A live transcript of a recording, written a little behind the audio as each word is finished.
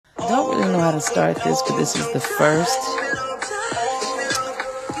how to start this, but this is the first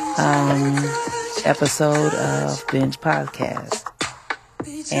episode of Binge Podcast.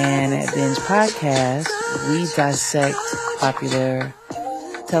 And at Binge Podcast, we dissect popular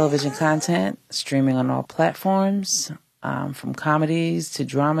television content streaming on all platforms, from comedies to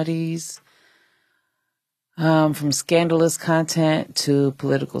dramedies, from scandalous content to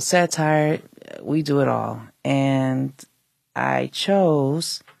political satire. We do it all. And I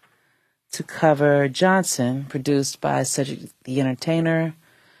chose to cover Johnson, produced by Cedric the Entertainer,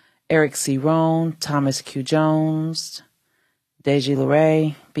 Eric C. Rohn, Thomas Q. Jones, Deji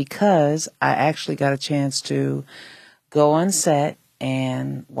Luray, because I actually got a chance to go on set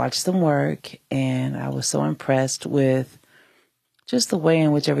and watch them work, and I was so impressed with just the way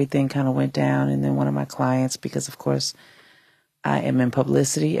in which everything kind of went down. And then one of my clients, because of course I am in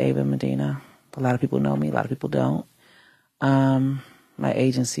publicity, Ava Medina. A lot of people know me, a lot of people don't. My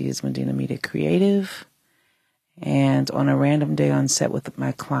agency is Medina Media Creative. And on a random day on set with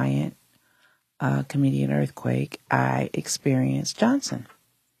my client, comedian Earthquake, I experienced Johnson.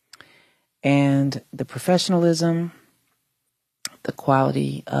 And the professionalism, the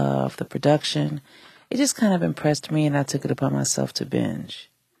quality of the production, it just kind of impressed me, and I took it upon myself to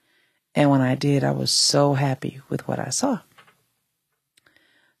binge. And when I did, I was so happy with what I saw.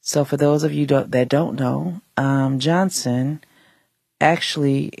 So for those of you that don't know, Johnson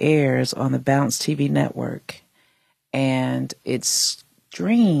actually airs on the Bounce TV network, and it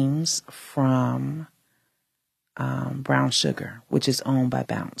streams from Brown Sugar, which is owned by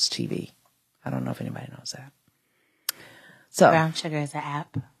Bounce TV. I don't know if anybody knows that. So Brown Sugar is an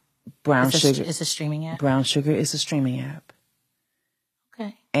app. Sugar is a streaming app. Brown Sugar is a streaming app.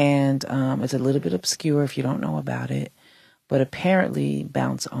 Okay. And it's a little bit obscure if you don't know about it, but apparently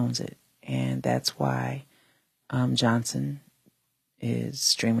Bounce owns it, and that's why Johnson is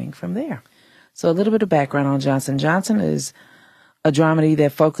streaming from there. So a little bit of background on Johnson. Johnson is a dramedy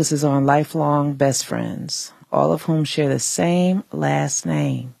that focuses on lifelong best friends, all of whom share the same last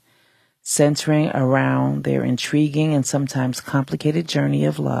name, centering around their intriguing and sometimes complicated journey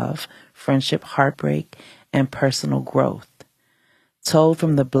of love, friendship, heartbreak, and personal growth. Told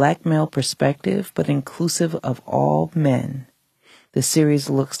from the black male perspective, but inclusive of all men, the series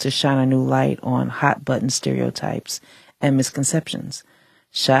looks to shine a new light on hot-button stereotypes and misconceptions.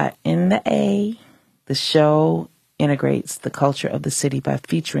 Shot in the A, the show integrates the culture of the city by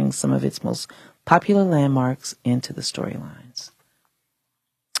featuring some of its most popular landmarks into the storylines.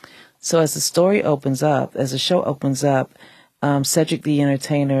 So as the show opens up, Cedric the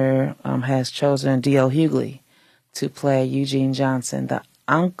Entertainer has chosen D.L. Hughley to play Eugene Johnson, the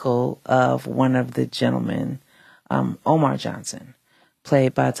uncle of one of the gentlemen, Omar Johnson,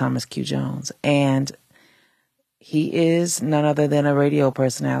 played by Thomas Q. Jones. And he is none other than a radio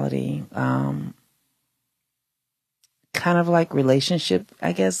personality, kind of like relationship,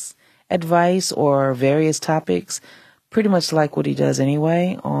 I guess, advice or various topics, pretty much like what he does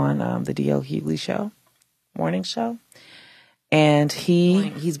anyway on the D.L. Hughley show, morning show. And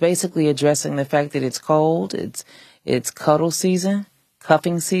he's basically addressing the fact that it's cold. It's cuddle season,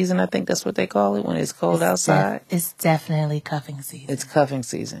 cuffing season. I think that's what they call it when it's cold outside. It's definitely cuffing season. It's cuffing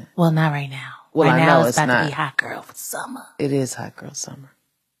season. Well, not right now. Well, right I now know it's about to be hot girl summer. It is hot girl summer.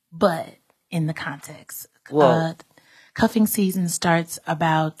 But in the context, well, cuffing season starts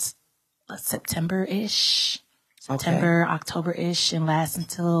about September-ish, October-ish, and lasts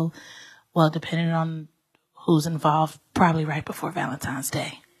until, well, depending on who's involved, probably right before Valentine's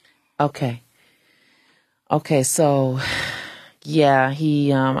Day. Okay, so, yeah,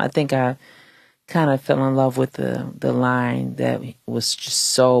 I think I kind of fell in love with the line that was just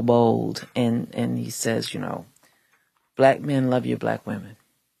so bold, and he says, black men love your black women.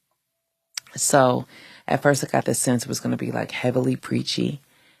 So at first I got the sense it was going to be like heavily preachy,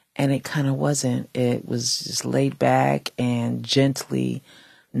 and it kind of wasn't. It was just laid back and gently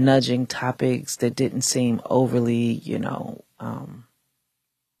nudging topics that didn't seem overly,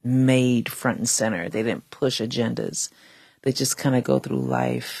 made front and center. They didn't push agendas. They just kind of go through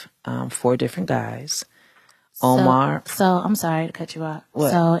life. 4 different guys. Omar. So I'm sorry to cut you off.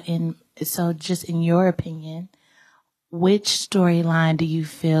 What? So just in your opinion, which storyline do you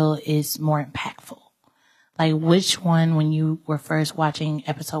feel is more impactful? Like which one, when you were first watching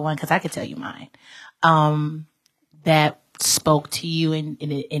episode 1, because I could tell you mine, that spoke to you and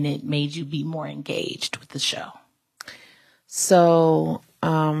it made you be more engaged with the show? So,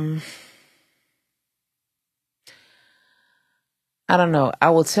 I don't know. I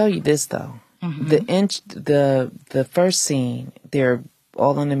will tell you this though. Mm-hmm. The first scene, they're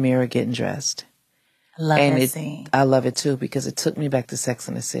all in the mirror getting dressed. I love that scene. I love it too because it took me back to Sex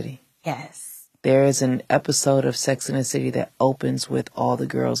and the City. Yes. There is an episode of Sex and the City that opens with all the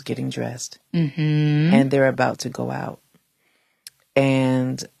girls getting dressed. Mm-hmm. And they're about to go out.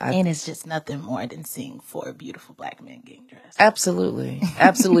 And it's just nothing more than seeing 4 beautiful black men getting dressed. Absolutely.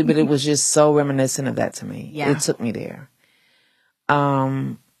 Absolutely. But it was just so reminiscent of that to me. Yeah. It took me there.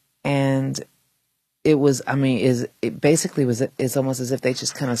 And it was, I mean, it's almost as if they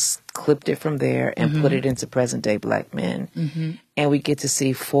just kind of clipped it from there and put it into present day black men. Mm-hmm. And we get to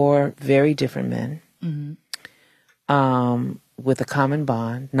see 4 very different men, with a common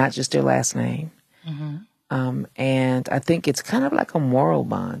bond, not just their last name. Mm-hmm. And I think it's kind of like a moral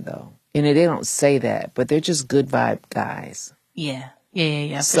bond though. And they don't say that, but they're just good vibe guys. Yeah.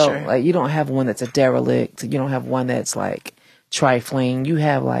 Yeah. So for sure. like, you don't have one that's a derelict. You don't have one that's like trifling. You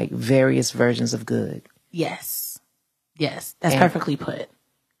have like various versions of good. Yes. That's perfectly put.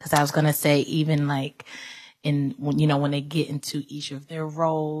 Because I was going to say, even like when they get into each of their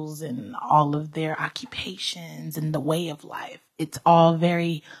roles and all of their occupations and the way of life, it's all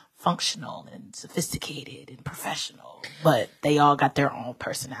very functional and sophisticated and professional, but they all got their own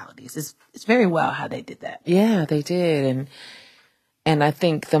personalities. It's very well how they did that. Yeah, they did. And I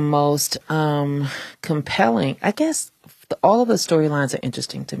think the most compelling, I guess, all of the storylines are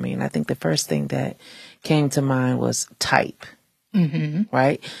interesting to me. And I think the first thing that came to mind was type,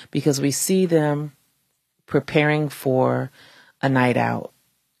 right? Because we see them preparing for a night out,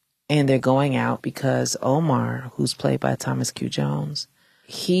 and they're going out because Omar, who's played by Thomas Q. Jones,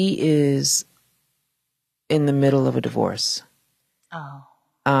 he is in the middle of a divorce. Oh.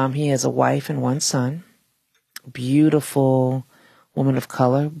 He has a wife and 1 son. Beautiful woman of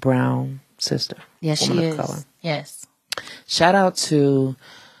color, brown sister. Yes, woman she of is. Color. Yes. Shout out to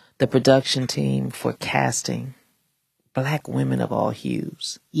the production team for casting black women of all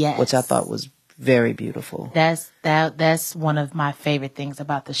hues. Yes. Which I thought was very beautiful. That's one of my favorite things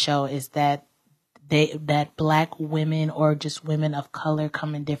about the show is that that black women or just women of color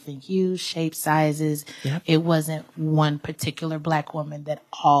come in different hues, shapes, sizes. Yep. It wasn't one particular black woman that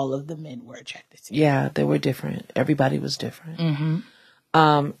all of the men were attracted to. Yeah, they were different. Everybody was different.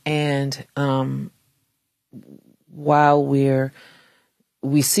 Mm-hmm. While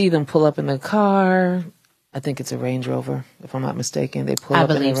we see them pull up in the car, I think it's a Range Rover, if I'm not mistaken. They pull up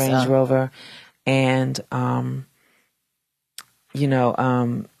in a Range Rover, and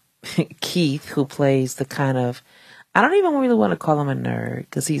Keith, who plays the kind of, I don't even really want to call him a nerd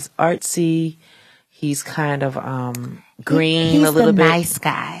because he's artsy. He's kind of green a little bit. He's the nice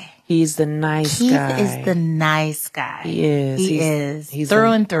guy. He's the nice guy. Keith is the nice guy. He is. He is. He's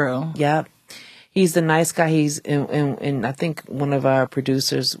through and through. Yep. He's the nice guy. He's, and I think one of our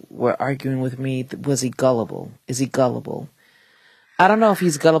producers were arguing with me, was he gullible? Is he gullible? I don't know if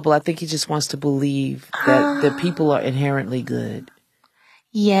he's gullible. I think he just wants to believe that the people are inherently good.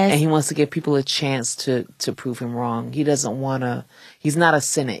 Yes. And he wants to give people a chance to prove him wrong. He doesn't want to, he's not a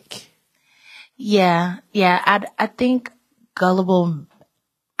cynic. Yeah. I think gullible,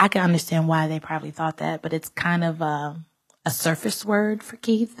 I can understand why they probably thought that, but it's kind of a surface word for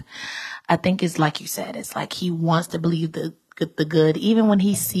Keith. I think it's like you said, it's like he wants to believe the good, even when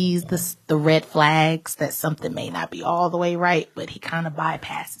he sees the red flags that something may not be all the way right, but he kind of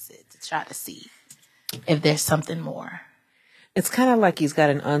bypasses it to try to see if there's something more. It's kind of like he's got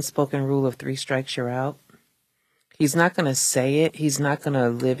an unspoken rule of 3 strikes, you're out. He's not going to say it. He's not going to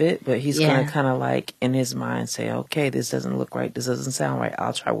live it, but he's going to kind of like in his mind say, okay, this doesn't look right. This doesn't sound right.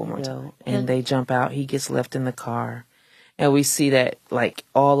 I'll try one more time. And they jump out. He gets left in the car. And we see that like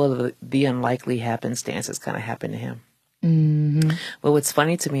all of the unlikely happenstances kind of happen to him. Mm-hmm. But what's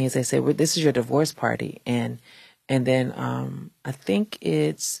funny to me is they say, well, this is your divorce party. And then I think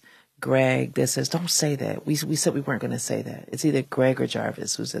it's Greg that says, don't say that. We said we weren't going to say that. It's either Greg or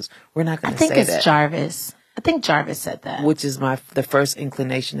Jarvis who says, we're not going to say that. I think it's Jarvis. I think Jarvis said that. Which is the first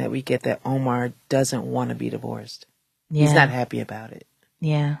inclination that we get that Omar doesn't want to be divorced. Yeah. He's not happy about it.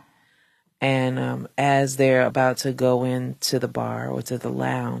 Yeah. And as they're about to go into the bar or to the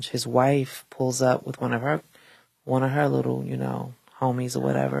lounge, his wife pulls up with one of her little, homies or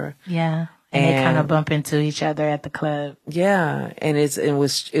whatever. Yeah. And they kind of bump into each other at the club. Yeah. And it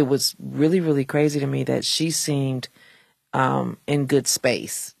was really, really crazy to me that she seemed in good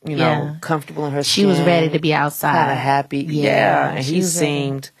space, comfortable in her skin. She was ready to be outside. Kind of happy. Yeah. And he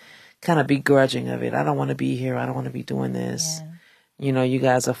seemed kind of begrudging of it. I don't want to be here. I don't want to be doing this. Yeah. You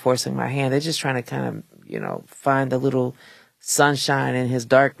guys are forcing my hand. They're just trying to kind of, find a little sunshine in his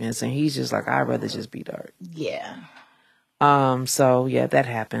darkness. And he's just like, I'd rather just be dark. Yeah. So yeah, that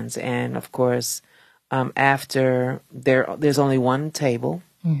happens. And of course, after there's only one table.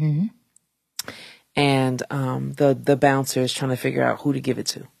 Mm-hmm. And the bouncer is trying to figure out who to give it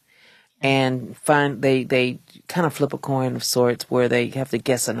to. and they kind of flip a coin of sorts where they have to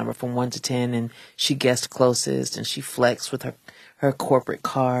guess a number from 1 to 10, and she guessed closest, and she flexed with her corporate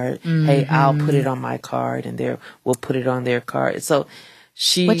card. Hey, I'll put it on my card, and we'll put it on their card. So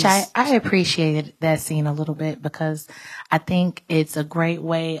which I appreciated that scene a little bit, because I think it's a great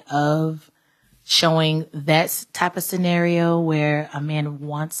way of showing that type of scenario where a man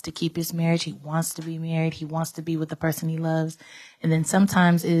wants to keep his marriage. He wants to be married. He wants to be with the person he loves. And then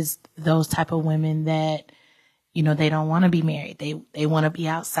sometimes is those type of women that, you know, they don't want to be married. They want to be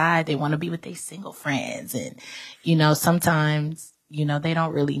outside. They want to be with their single friends. And, you know, sometimes, you know, they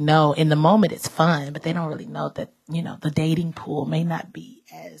don't really know. In the moment, it's fun, but they don't really know that, you know, the dating pool may not be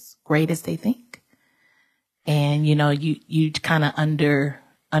as great as they think. And, you know, you kind of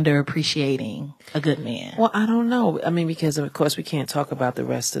underappreciating a good man. Well, I don't know. I mean, because of course we can't talk about the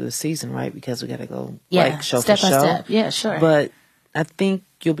rest of the season, right? Because we got to go show step for by show. step. Yeah, sure. But I think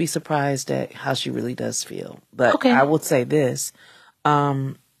you'll be surprised at how she really does feel. But I will say this.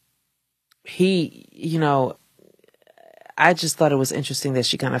 He, you know, I just thought it was interesting that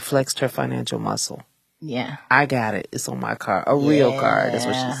she kind of flexed her financial muscle. Yeah. I got it. It's on my card. A real card. That's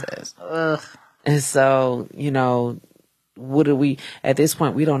what she says. Ugh. And so, you know, at this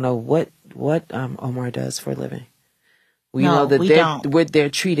point, we don't know what Omar does for a living. We know that they're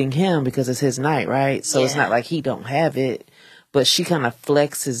treating him because it's his night, right? So it's not like he don't have it, but she kind of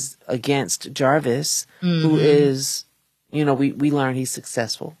flexes against Jarvis, who is, you know, we learn he's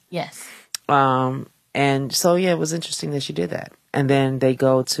successful. Yes. And so, yeah, it was interesting that she did that. And then they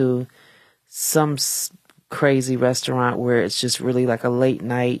go to some crazy restaurant where it's just really like a late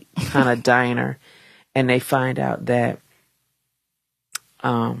night kind of diner. And they find out that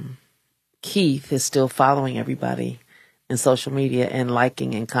Keith is still following everybody in social media and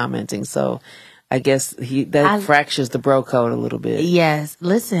liking and commenting. So I guess fractures the bro code a little bit. Yes.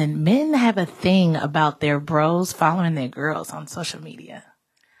 Listen, men have a thing about their bros following their girls on social media.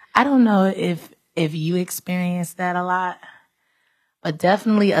 I don't know if you experience that a lot, but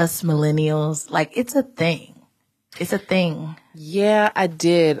definitely us millennials, like it's a thing. It's a thing. Yeah, I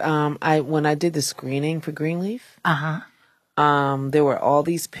did. When I did the screening for Greenleaf, there were all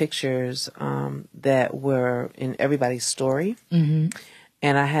these pictures that were in everybody's story, and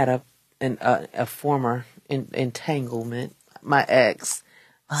I had a former entanglement. My ex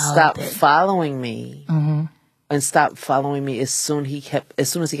stopped following me, and stopped following me as soon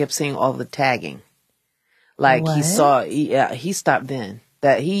as he kept seeing all the tagging. Like he saw, he stopped then.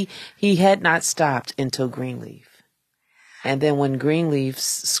 That he had not stopped until Greenleaf. And then when Greenleaf's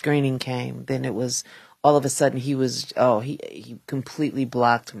screening came, then it was all of a sudden he completely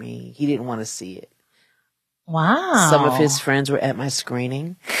blocked me. He didn't want to see it. Wow. Some of his friends were at my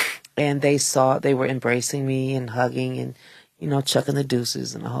screening, and they were embracing me and hugging and, you know, chucking the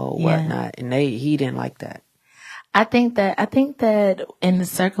deuces and the whole whatnot. And he didn't like that. I think that in the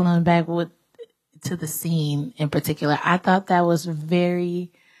circling back to the scene in particular, I thought that was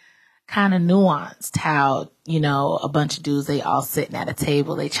very kind of nuanced how, you know, a bunch of dudes, they all sitting at a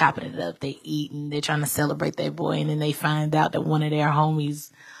table, they chopping it up, they eating, they're trying to celebrate their boy, and then they find out that one of their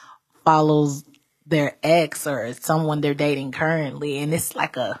homies follows their ex or someone they're dating currently, and it's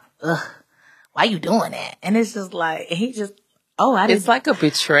like why you doing that? And it's just like, it's like a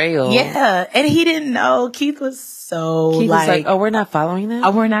betrayal. Yeah, and he didn't know. Keith was like, oh, we're not following that?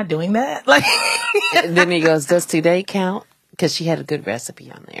 Oh, we're not doing that? Like, and then he goes, does today count? Because she had a good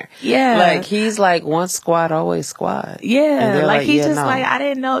recipe on there. Yeah. Like, he's like, once squad, always squad. Yeah. Like, he's just like, I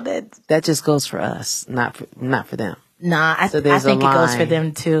didn't know that. That just goes for us, not for them. Nah, I think it goes for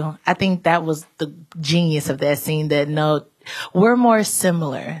them too. I think that was the genius of that scene, that no, we're more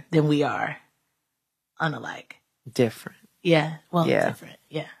similar than we are unalike. Different. Yeah. Well, different.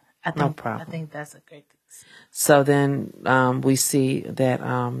 Yeah. No problem. I think that's a great thing. So then we see that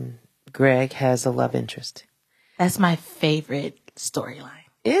Greg has a love interest. That's my favorite storyline.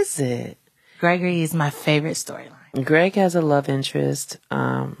 Is it? Gregory is my favorite storyline. Greg has a love interest.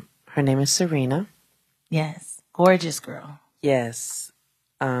 Her name is Serena. Yes. Gorgeous girl. Yes.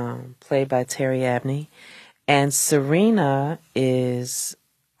 Played by Terry Abney. And Serena is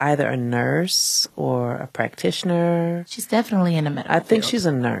either a nurse or a practitioner. She's definitely in the medical field. I think field. she's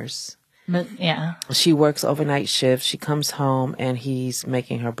a nurse. But, yeah. She works overnight shifts. She comes home and he's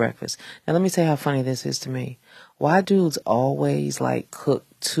making her breakfast. Now, let me tell you how funny this is to me. Why dudes always like cook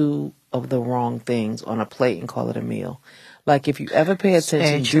two of the wrong things on a plate and call it a meal? Like, if you ever pay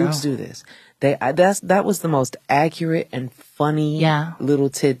attention, dudes do this. That was the most accurate and funny little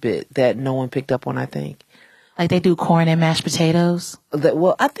tidbit that no one picked up on, I think. Like they do corn and mashed potatoes.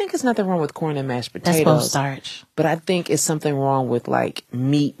 Well, I think it's nothing wrong with corn and mashed potatoes. That's both starch. But I think it's something wrong with like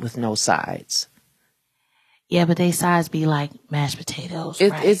meat with no sides. Yeah, but they sides be like mashed potatoes.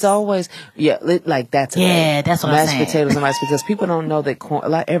 It's always, like that's that's what I'm saying. Mashed potatoes and rice, because people don't know that corn,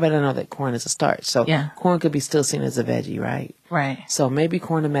 like everybody don't know that corn is a starch. So corn could be still seen as a veggie, right? Right. So maybe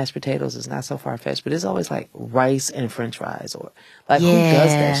corn and mashed potatoes is not so far-fetched, but it's always like rice and french fries, or like who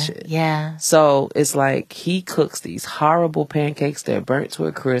does that shit? Yeah. So it's like he cooks these horrible pancakes that are burnt to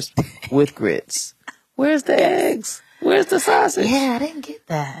a crisp with grits. Where's the eggs? Where's the sausage? Yeah, I didn't get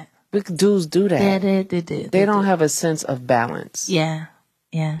that. Big dudes do that. Yeah, they do. They don't have a sense of balance. Yeah.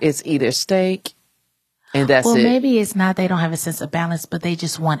 It's either steak and that's it. Well, maybe it's not they don't have a sense of balance, but they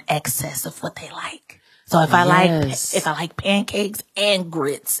just want excess of what they like. So if I like pancakes and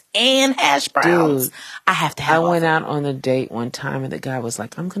grits and hash browns, dude, I have to have. I went out on a date one time and the guy was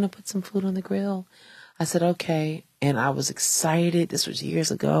like, "I'm gonna put some food on the grill." I said, "Okay," and I was excited. This was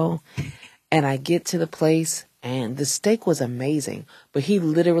years ago, and I get to the place. And the steak was amazing, but he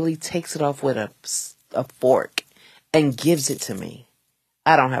literally takes it off with a fork and gives it to me.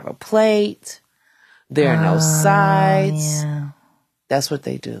 I don't have a plate. There are no sides. Yeah. That's what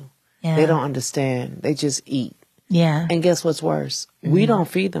they do. Yeah. They don't understand. They just eat. Yeah. And guess what's worse? Mm-hmm. We don't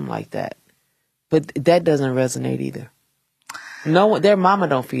feed them like that. But that doesn't resonate either. No, their mama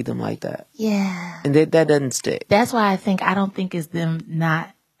don't feed them like that. Yeah. And that doesn't stick. That's why I don't think it's them not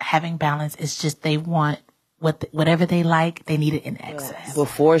having balance. It's just they want whatever they like, they need it in excess.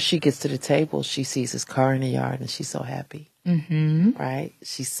 Before she gets to the table, she sees his car in the yard and she's so happy. Mm-hmm. Right?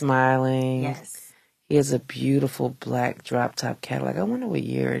 She's smiling. Yes. He has a beautiful black drop top Cadillac. I wonder what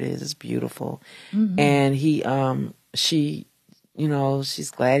year it is. It's beautiful. Mm-hmm. And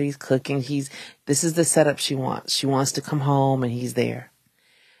she's glad he's cooking. This is the setup she wants. She wants to come home and he's there.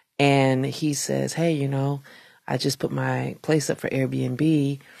 And he says, "Hey, I just put my place up for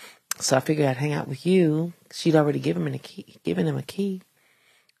Airbnb. So I figured I'd hang out with you." She'd already given him a key.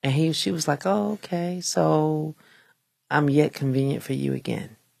 And she was like, "Oh, okay. So I'm yet convenient for you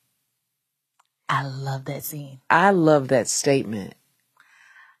again." I love that scene. I love that statement.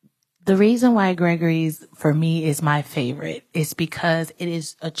 The reason why Gregory's, for me, is my favorite is because it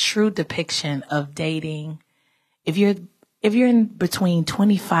is a true depiction of dating. If you're in between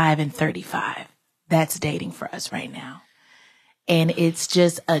 25 and 35, that's dating for us right now. And it's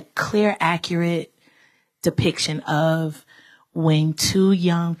just a clear, accurate depiction of when two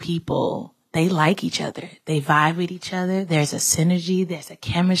young people, they like each other. They vibe with each other. There's a synergy. There's a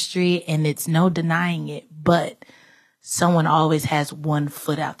chemistry, and it's no denying it. But someone always has one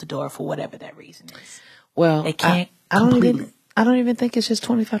foot out the door for whatever that reason is. Well, they can't I don't even think it's just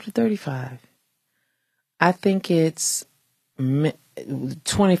 25 to 35. I think it's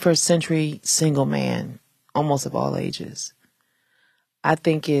 21st century single man, almost of all ages. I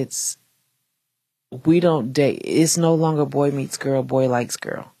think we don't date. It's no longer boy meets girl, boy likes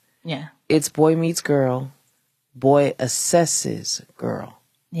girl. Yeah. It's boy meets girl, boy assesses girl.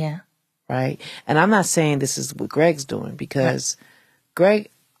 Yeah. Right? And I'm not saying this is what Greg's doing, because Greg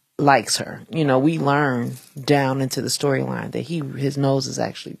likes her. We learn down into the storyline that his nose is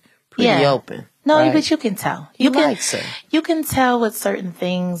actually pretty open. No, right? But you can tell. He likes her. You can tell with certain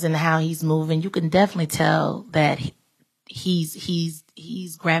things and how he's moving. You can definitely tell that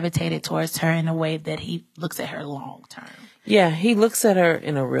he's gravitated towards her in a way that he looks at her long term. Yeah, he looks at her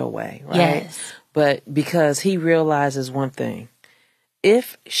in a real way, right? Yes. But because he realizes one thing,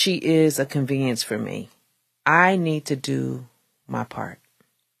 if she is a convenience for me, I need to do my part.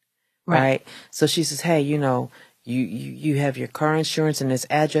 Right? So she says, "Hey, you have your car insurance and this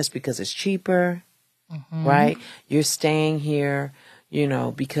address because it's cheaper." Mm-hmm. Right? You're staying here,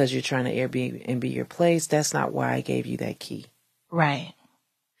 because you're trying to Airbnb your place. That's not why I gave you that key. Right.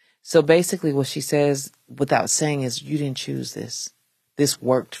 So basically what she says without saying is, you didn't choose this. This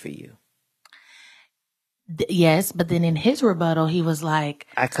worked for you. Yes, but then in his rebuttal, he was like,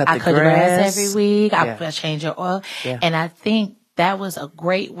 I cut the grass every week. Yeah. I change your oil. Yeah. And I think that was a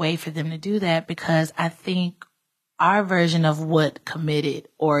great way for them to do that, because I think our version of what committed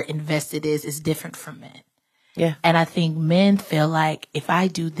or invested is different from men. Yeah. And I think men feel like, if I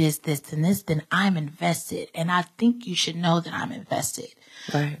do this, this, and this, then I'm invested. And I think you should know that I'm invested.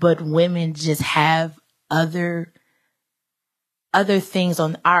 Right. But women just have other things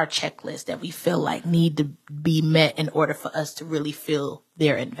on our checklist that we feel like need to be met in order for us to really feel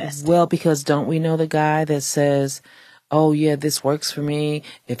they're invested. Well, because don't we know the guy that says, "Oh yeah, this works for me.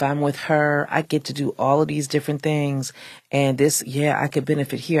 If I'm with her, I get to do all of these different things. And this, I could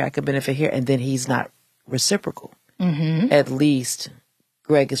benefit here. I could benefit here." And then he's not reciprocal. Mm-hmm. At least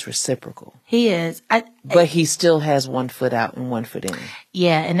Greg is reciprocal. He is. But he still has one foot out and one foot in.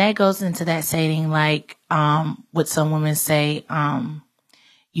 Yeah, and that goes into that saying, like, what some women say,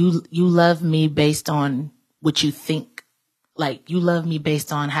 you love me based on what you think. Like, you love me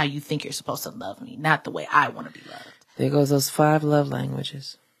based on how you think you're supposed to love me, not the way I want to be loved. There goes those 5 love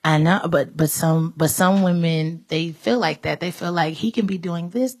languages. I know, but some women, they feel like that. They feel like he can be doing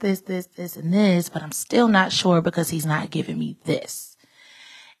this, and this, but I'm still not sure because he's not giving me this.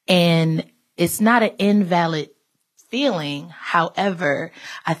 And it's not an invalid feeling. However,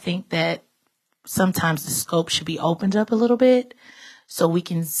 I think that sometimes the scope should be opened up a little bit so we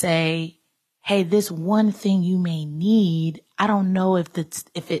can say, hey, this one thing you may need, I don't know if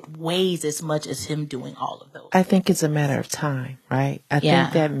it weighs as much as him doing all of those. I think it's a matter of time, right? I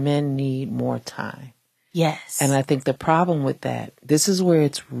think that men need more time. Yes. And I think the problem with that, this is where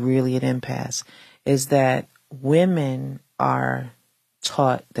it's really an impasse, is that women are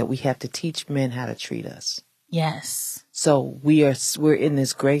taught that we have to teach men how to treat us. Yes. So we're in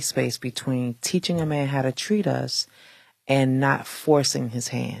this gray space between teaching a man how to treat us and not forcing his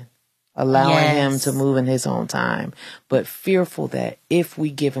hand, allowing him to move in his own time, but fearful that if we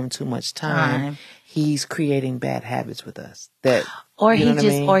give him too much time, he's creating bad habits with us. Or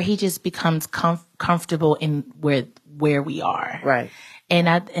he just becomes comfortable in where we are. Right.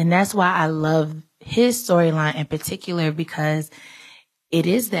 And that's why I love his storyline in particular, because it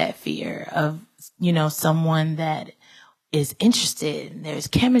is that fear of, someone that is interested and there's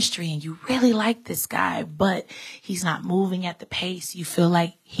chemistry and you really like this guy, but he's not moving at the pace you feel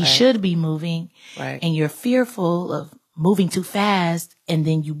like he should be moving. Right. And you're fearful of moving too fast and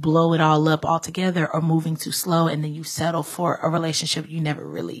then you blow it all up altogether, or moving too slow and then you settle for a relationship you never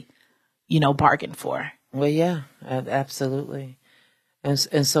really, bargained for. Well, yeah, absolutely. And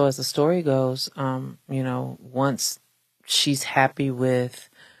so as the story goes, once she's happy with,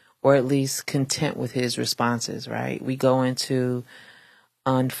 or at least content with his responses, right? We go into,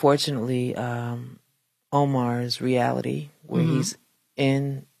 unfortunately, Omar's reality, where he's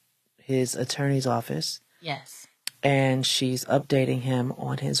in his attorney's office. Yes. And she's updating him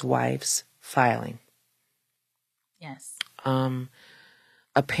on his wife's filing. Yes.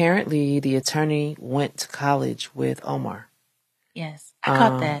 Apparently, the attorney went to college with Omar. Yes. I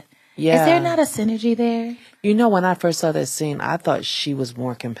caught that. Yeah. Is there not a synergy there? When I first saw that scene, I thought she was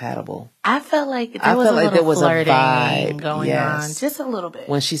more compatible. I felt like there was a vibe going on, just a little bit.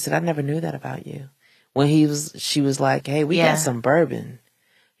 When she said, "I never knew that about you," when she was like, "Hey, we got some bourbon."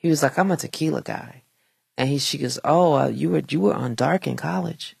 He was like, "I'm a tequila guy," and she goes, "Oh, you were on dark in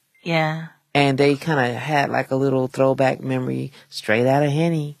college." Yeah. And they kind of had like a little throwback memory straight out of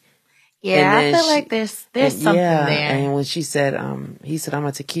Henny. Yeah, I feel like there's something there. And when she said, he said, "I'm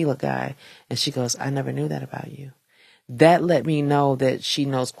a tequila guy," and she goes, "I never knew that about you." That let me know that she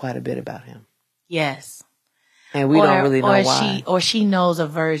knows quite a bit about him. Yes. And we don't really know why. She knows a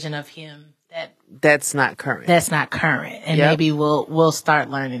version of him that's not current. And maybe we'll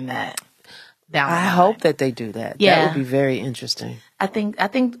start learning that. I hope that they do that. Yeah. That would be very interesting. I think,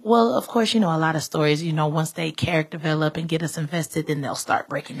 well, of course, a lot of stories, once they character develop and get us invested, then they'll start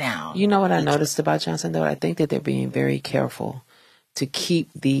breaking down. You know what I noticed about Johnson, though? I think that they're being very careful to keep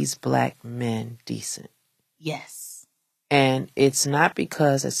these black men decent. Yes. And it's not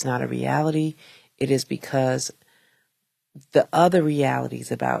because it's not a reality. It is because the other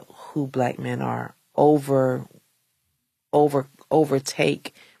realities about who black men are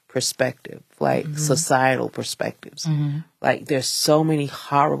overtake perspective, like societal perspectives. Like there's so many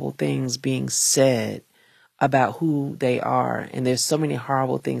horrible things being said about who they are, and there's so many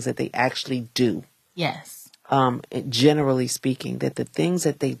horrible things that they actually do. Yes. Generally speaking, that the things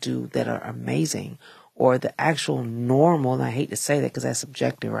that they do that are amazing, or the actual normal, and I hate to say that because that's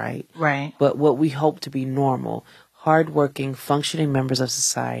subjective, right? Right. But what we hope to be normal, hardworking, functioning members of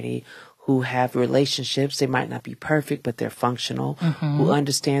society who have relationships. They might not be perfect, but they're functional, who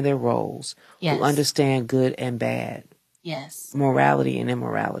understand their roles, who understand good and bad. Yes. Morality and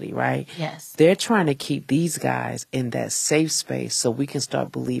immorality, right? Yes. They're trying to keep these guys in that safe space so we can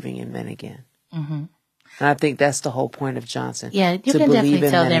start believing in men again. And I think that's the whole point of Johnson. Yeah, you can definitely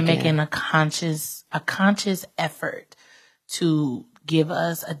tell they're making a conscious effort to give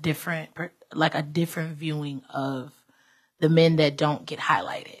us a different viewing of the men that don't get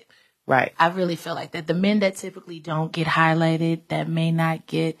highlighted. Right. I really feel like that the men that typically don't get highlighted, that may not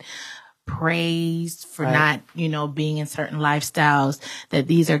get praised for not, being in certain lifestyles, that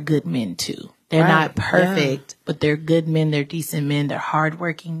these are good men too. They're not perfect, but they're good men. They're decent men. They're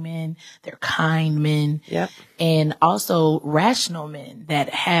hardworking men. They're kind men. Yep. And also rational men that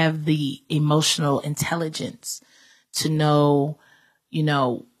have the emotional intelligence to know, you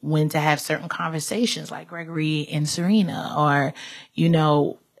know, when to have certain conversations like Gregory and Serena, or, you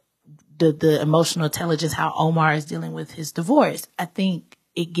know, the emotional intelligence, how Omar is dealing with his divorce. I think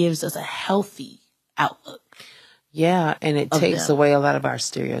it gives us a healthy outlook. Yeah, and it takes away a lot of our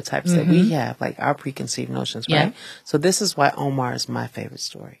stereotypes that we have, like our preconceived notions, right? So this is why Omar is my favorite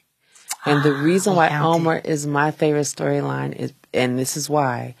story. And the reason why Omar is my favorite storyline is, and this is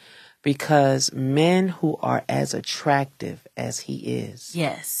why, because men who are as attractive as he is,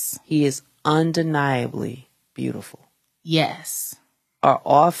 he is undeniably beautiful. Yes. Are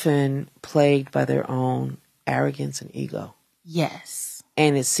often plagued by their own arrogance and ego. Yes.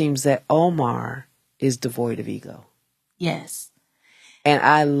 And it seems that Omar is devoid of ego. Yes. And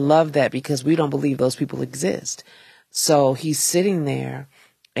I love that because we don't believe those people exist. So he's sitting there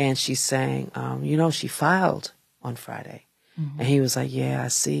and she's saying, you know, she filed on Friday. And he was like, yeah, I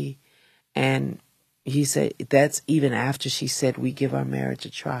see. And he said, that's even after she said, we give our marriage a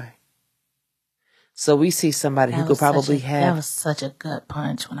try. So we see somebody who could probably have... That was such a gut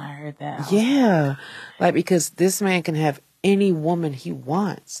punch when I heard that. Yeah. Like, because this man can have any woman he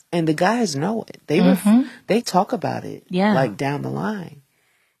wants. And the guys know it. They talk about it. Yeah. Like, down the line.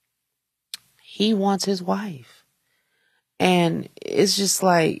 He wants his wife. And it's just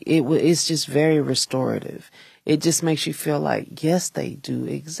like, it's just very restorative. It just makes you feel like, yes, they do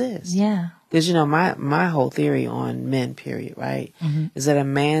exist. Yeah. Because, you know, my whole theory on men, period, right, is that a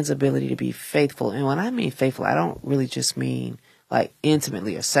man's ability to be faithful. And when I mean faithful, I don't really just mean like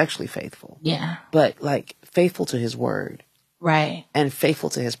intimately or sexually faithful. Yeah. But like faithful to his word. Right. And faithful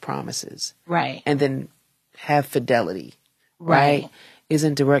to his promises. Right. And then have fidelity. Right. Is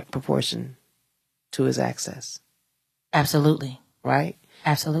in direct proportion to his access. Absolutely. Right?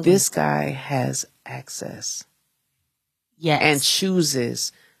 Absolutely. This guy has access. Yes. And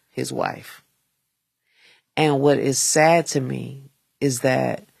chooses his wife. And what is sad to me is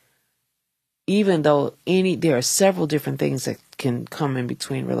that even though there are several different things that can come in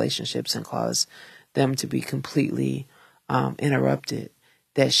between relationships and cause them to be completely interrupted,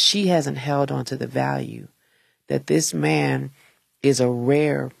 that she hasn't held on to the value that this man is a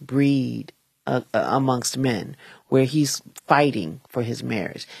rare breed amongst men, where he's fighting for his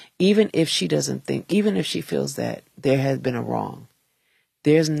marriage. Even if she feels that there has been a wrong,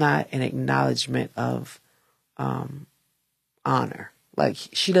 there's not an acknowledgement of honor. Like,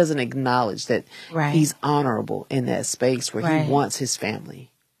 she doesn't acknowledge that he's honorable in that space where he wants his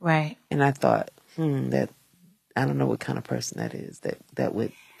family. Right. And I thought, that I don't know what kind of person that is that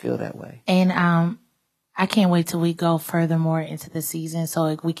would feel that way. And I can't wait till we go furthermore into the season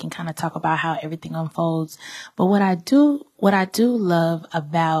so we can kind of talk about how everything unfolds. But what I do love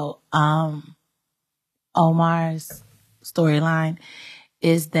about Omar's storyline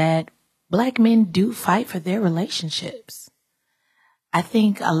is that Black men do fight for their relationships. I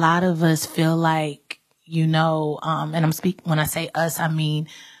think a lot of us feel like, you know, and when I say us, I mean,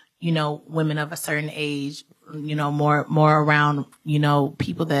 you know, women of a certain age, you know, more around, you know,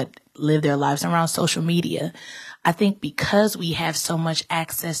 people that live their lives around social media. I think because we have so much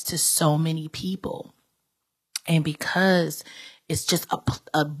access to so many people, and because it's just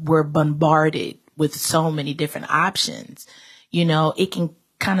we're bombarded with so many different options, you know, it can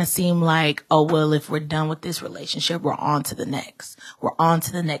kind of seem like, oh, well, if we're done with this relationship, we're on to the next. We're on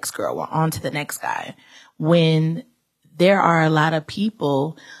to the next girl. We're on to the next guy. When there are a lot of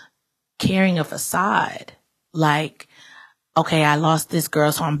people carrying a facade, like, okay, I lost this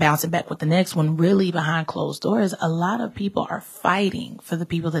girl, so I'm bouncing back with the next one. Really, behind closed doors, a lot of people are fighting for the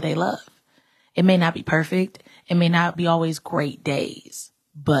people that they love. It may not be perfect. It may not be always great days,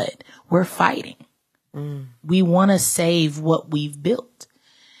 but we're fighting. We want to save what we've built.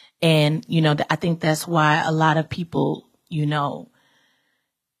 And, you know, I think that's why a lot of people, you know,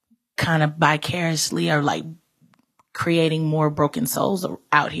 kind of vicariously are like creating more broken souls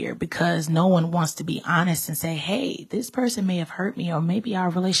out here, because no one wants to be honest and say, hey, this person may have hurt me, or maybe our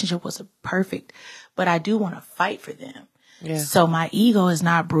relationship wasn't perfect, but I do want to fight for them. Yeah. So my ego is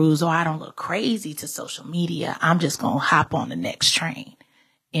not bruised, or I don't look crazy to social media. I'm just going to hop on the next train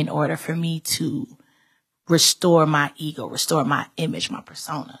in order for me to restore my ego, restore my image, my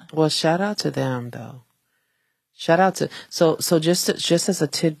persona. Well, shout out to them though. Shout out to, so just as a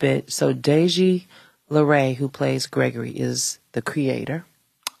tidbit, so Deji LeRae, who plays Gregory, is the creator.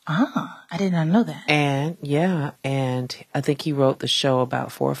 I did not know that. And yeah, and I think he wrote the show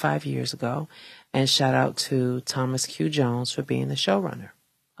about 4 or 5 years ago. And shout out to Thomas Q. Jones for being the showrunner.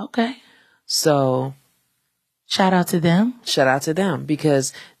 Okay. So shout out to them. Shout out to them,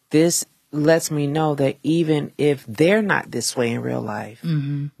 because this lets me know that even if they're not this way in real life,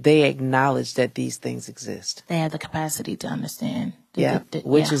 they acknowledge that these things exist. They have the capacity to understand.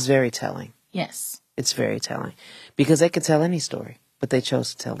 Which is very telling. Yes. It's very telling. Because they could tell any story, but they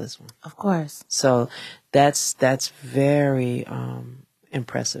chose to tell this one. Of course. So that's very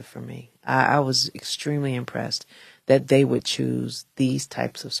impressive for me. I was extremely impressed that they would choose these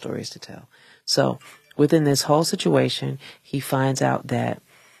types of stories to tell. So within this whole situation, he finds out that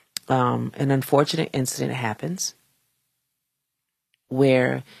an unfortunate incident happens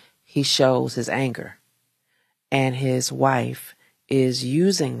where he shows his anger, and his wife is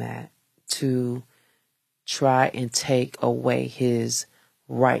using that to try and take away his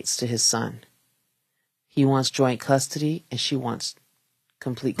rights to his son. He wants joint custody and she wants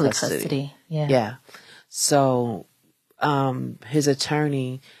complete custody. Yeah. So his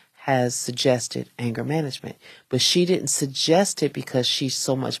attorney has suggested anger management, but she didn't suggest it because she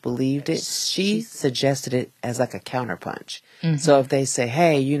so much believed it. She suggested it as like a counterpunch. So if they say,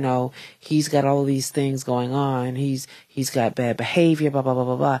 hey, you know, he's got all these things going on, he's got bad behavior, blah, blah, blah,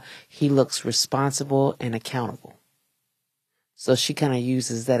 blah, blah, he looks responsible and accountable. So she kind of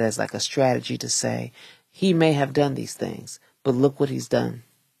uses that as like a strategy to say, he may have done these things, but look what he's done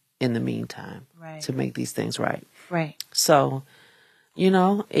in the meantime to make these things right. Right. So, you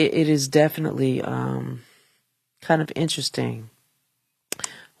know, it is definitely kind of interesting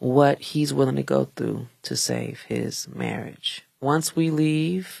what he's willing to go through to save his marriage. Once we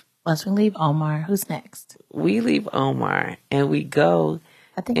leave Omar, who's next? We leave Omar and we go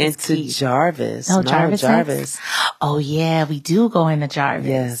into Jarvis. No, Jarvis. Oh yeah, we do go into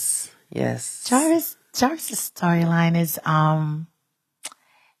Jarvis. Yes. Jarvis's storyline is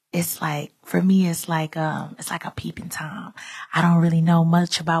it's like, for me, it's like a peeping Tom. I don't really know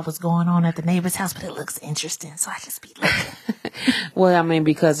much about what's going on at the neighbor's house, but it looks interesting, so I just be looking. Well, I mean,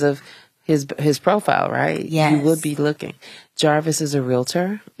 because of his profile, right? Yes. You would be looking. Jarvis is a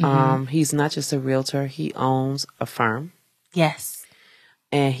realtor. He's not just a realtor. He owns a firm. Yes.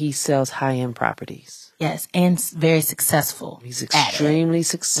 And he sells high-end properties. Yes, and very successful. He's extremely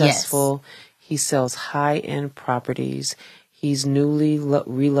successful. Yes. He sells high-end properties. He's newly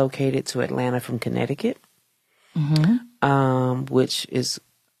relocated to Atlanta from Connecticut, which is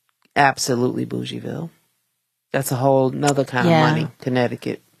absolutely bougieville. That's a whole nother kind of money,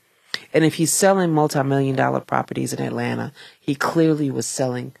 Connecticut. And if he's selling multi-million-dollar properties in Atlanta, he clearly was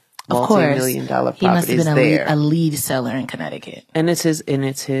selling multi-million-dollar properties there. He must have been a lead seller in Connecticut. And it's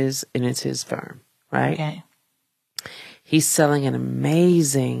his firm, right? Okay. He's selling an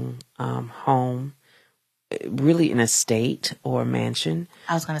amazing home. Really an estate or a mansion.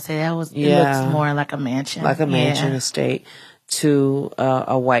 I was going to say it looks more like a mansion. Like a mansion estate to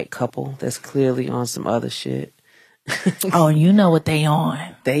a white couple that's clearly on some other shit. Oh, you know what they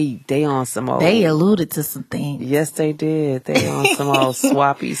on. They on some old. They alluded to some things. Yes, they did. They on some old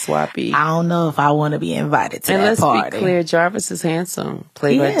swappy. I don't know if I want to be invited to that party. Let's be clear, Jarvis is handsome.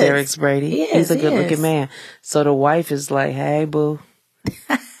 Played by Derek Brady. He's a good looking man. So the wife is like, hey, boo.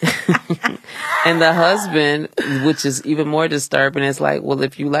 And the husband, which is even more disturbing, is like, well,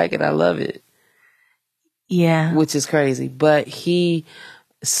 if you like it, I love it. Yeah. Which is crazy. But he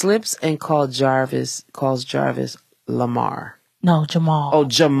slips and calls Jarvis Lamar. No, Jamal. Oh,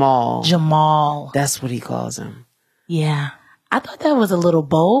 Jamal. Jamal. That's what he calls him. Yeah. I thought that was a little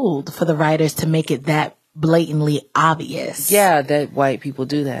bold for the writers to make it that blatantly obvious. Yeah, that white people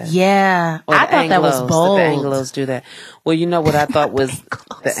do that. Yeah. I thought that was bold. The Anglos do that. Well, you know what I thought was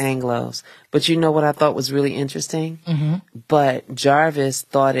the Anglos. But you know what I thought was really interesting? But Jarvis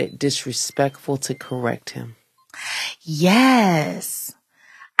thought it disrespectful to correct him. Yes.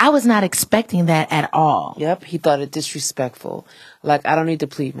 I was not expecting that at all. Yep. He thought it disrespectful. Like, I don't need to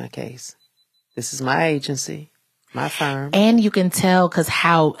plead my case. This is my agency. My firm. And you can tell because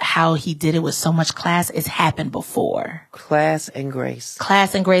how he did it with so much class. It's happened before. Class and grace.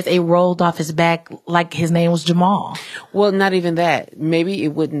 It rolled off his back like his name was Jamal. Well, not even that. Maybe it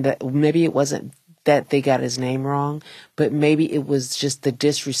wasn't that they got his name wrong, but maybe it was just the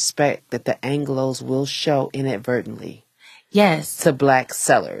disrespect that the Anglos will show inadvertently. Yes. To black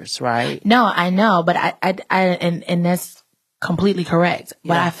sellers, right? No, I know, but and that's completely correct.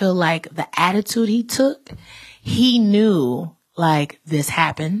 But I feel like the attitude he took, he knew like this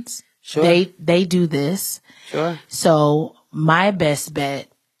happens. Sure. They do this. Sure. So my best bet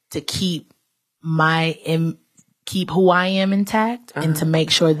to keep who I am intact and to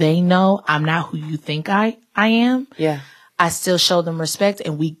make sure they know I'm not who you think I am. Yeah. I still show them respect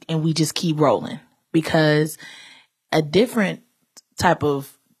and we just keep rolling, because a different type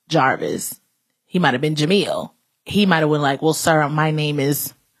of Jarvis, he might have been Jamil. He might have been like, well, sir, my name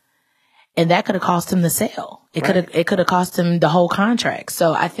is, And that could have cost him the sale. It could have cost him the whole contract.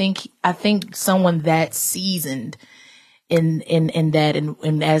 So I think someone that seasoned in that,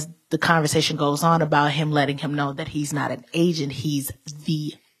 and as the conversation goes on about him letting him know that he's not an agent, he's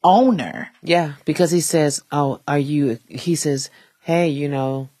the owner. Yeah, because he says, he says,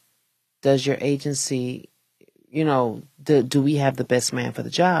 hey, does your agency, do we have the best man for the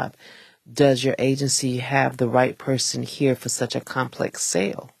job? Does your agency have the right person here for such a complex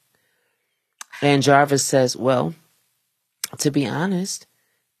sale? And Jarvis says, well, to be honest,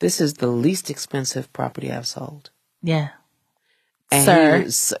 this is the least expensive property I've sold. Yeah.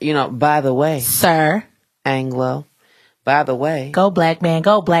 And sir. By the way. Sir. Anglo. By the way. Go black man,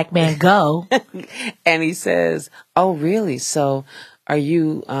 go. And he says, oh, really? So are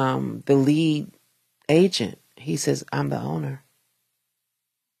you the lead agent? He says, I'm the owner.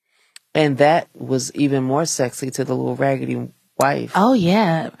 And that was even more sexy to the little raggedy wife. Oh,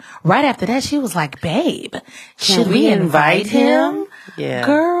 yeah. Right after that, she was like, babe, should we invite him? Yeah.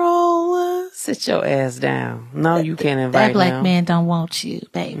 Girl. Sit your ass down. No, you can't invite him. That black man don't want you,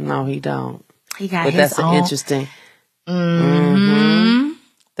 babe. No, he don't. He got but his that's own. An interesting.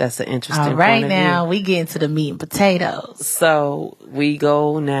 That's an interesting All right, point of now view. we get into the meat and potatoes. So we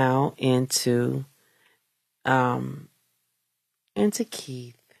go now into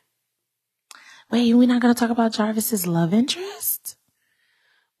Keith. Wait, we're not going to talk about Jarvis's love interest?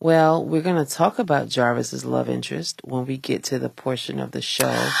 Well, we're going to talk about Jarvis's love interest when we get to the portion of the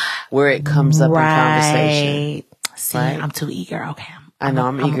show where it comes up in conversation. See, right? I'm too eager. Okay.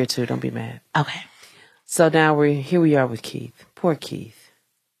 I'm eager too. Don't be mad. Okay. So now here we are with Keith. Poor Keith.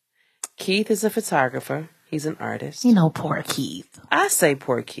 Keith is a photographer. He's an artist. Poor Keith. I say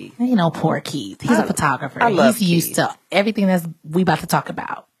poor Keith. Poor Keith. He's a photographer. I love He's used to everything that's we about to talk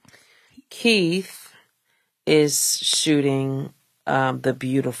about. Keith is shooting the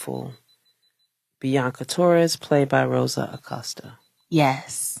beautiful Bianca Torres, played by Rosa Acosta.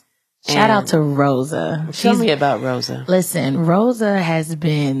 Yes. Shout out to Rosa. Tell me about Rosa. Listen, Rosa has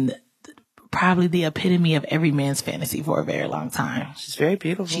been probably the epitome of every man's fantasy for a very long time. She's very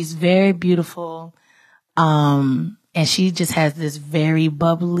beautiful. She's very beautiful. And she just has this very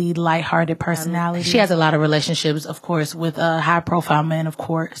bubbly, lighthearted personality. She has a lot of relationships, of course, with high-profile men, of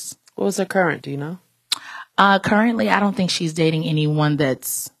course. What was her current? Do you know? Currently, I don't think she's dating anyone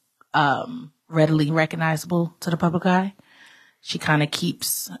that's readily recognizable to the public eye. She kind of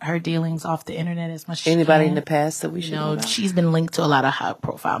keeps her dealings off the internet as much as Anybody she in can. the past that we should know about? She's been linked to a lot of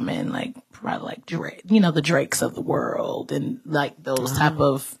high-profile men, probably like Drake, the Drakes of the world, and like those type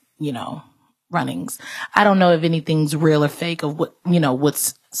of, runnings. I don't know if anything's real or fake of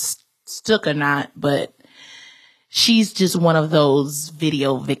what's stuck or not, but she's just one of those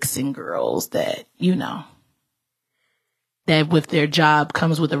video vixen girls that, that with their job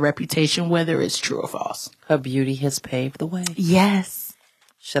comes with a reputation, whether it's true or false. Her beauty has paved the way. Yes.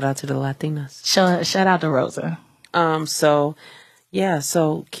 Shout out to the Latinas. Shout out to Rosa. So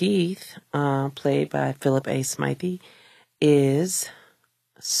Keith, played by Philip A. Smythe, is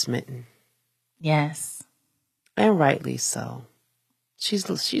smitten. Yes. And rightly so.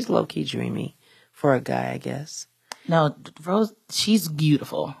 She's low-key dreamy for a guy, I guess. No, Rose, she's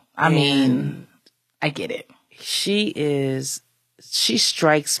beautiful. I mean, I get it. She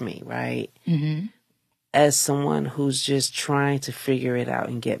strikes me, right? Mm-hmm. As someone who's just trying to figure it out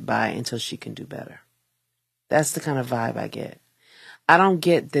and get by until she can do better. That's the kind of vibe I get. I don't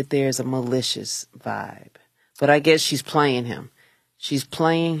get that there's a malicious vibe, but I guess she's playing him.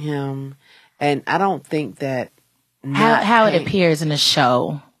 And I don't think that how it appears in the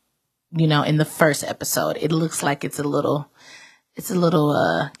show, in the first episode, it looks like it's a little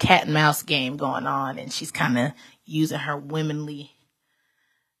cat and mouse game going on, and she's kind of using her womanly,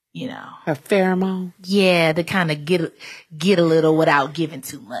 her pheromone. Yeah, to kind of get a little without giving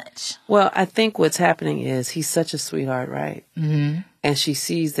too much. Well, I think what's happening is he's such a sweetheart, right? Mm-hmm. And she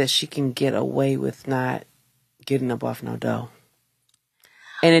sees that she can get away with not getting up off no dough.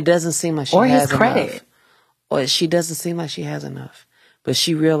 And it doesn't seem like she has his credit. Enough. Or she doesn't seem like she has enough. But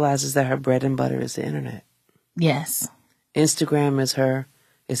she realizes that her bread and butter is the internet. Yes. Instagram is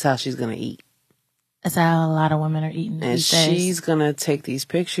how she's going to eat. That's how a lot of women are eating and these days. She's going to take these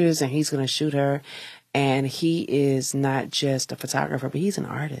pictures and he's going to shoot her. And he is not just a photographer, but he's an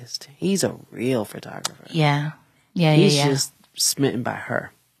artist. He's a real photographer. Yeah. He's just smitten by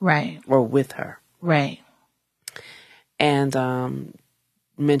her. Right. Or with her. Right. And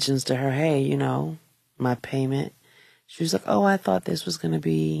mentions to her, hey, my payment. She was like, oh, I thought this was going to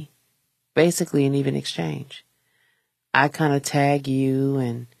be basically an even exchange. I kind of tag you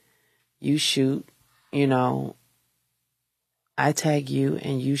and you shoot, I I tag you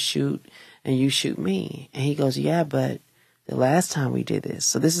and you shoot me. And he goes, yeah, but the last time we did this.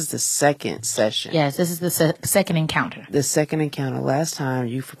 So this is the second session. Yes, this is the second encounter. The second encounter. Last time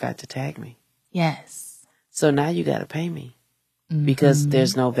you forgot to tag me. Yes. So now you got to pay me because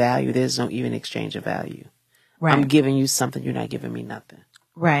there's no value. There's no even exchange of value. Right. I'm giving you something. You're not giving me nothing.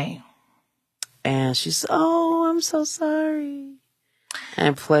 Right. And she's, oh, I'm so sorry.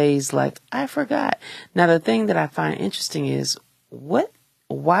 And plays like, I forgot. Now, the thing that I find interesting is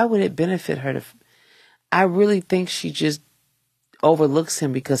why would it benefit her to, I really think she just overlooks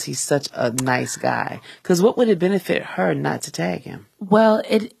him because he's such a nice guy. Because what would it benefit her not to tag him? Well,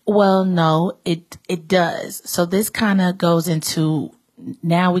 no, it does. So this kind of goes into,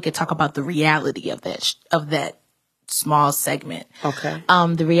 now we could talk about the reality of that small segment. Okay.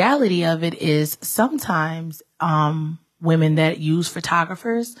 The reality of it is sometimes, women that use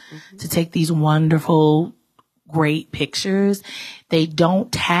photographers to take these wonderful, great pictures, they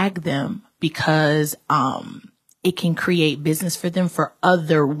don't tag them because, it can create business for them for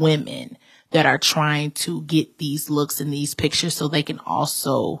other women that are trying to get these looks in these pictures so they can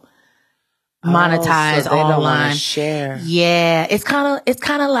also monetize so they online. Don't want to share. Yeah. It's kind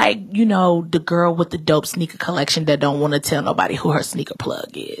of like, the girl with the dope sneaker collection that don't want to tell nobody who her sneaker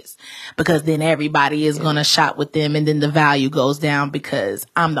plug is, because then everybody is going to shop with them and then the value goes down because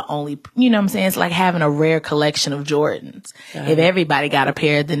I'm the only, you know what I'm saying? It's like having a rare collection of Jordans. If everybody got a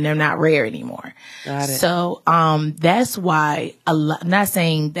pair, then they're not rare anymore. Got it. So, that's why I'm not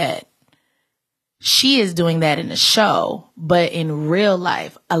saying that she is doing that in the show, but in real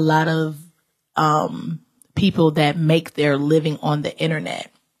life, a lot of people that make their living on the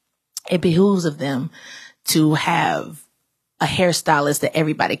internet, it behooves of them to have a hairstylist that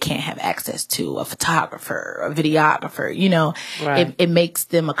everybody can't have access to, a photographer, a videographer, Right. It makes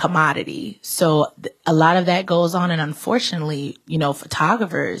them a commodity. So a lot of that goes on. And unfortunately,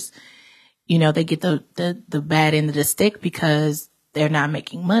 photographers, they get the bad end of the stick because they're not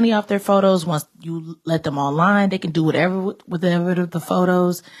making money off their photos. Once you let them online, they can do whatever with the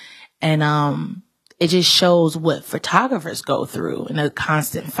photos. And, it just shows what photographers go through in a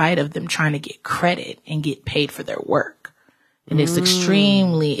constant fight of them trying to get credit and get paid for their work. And it's an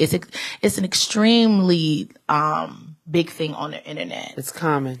extremely, big thing on the internet. It's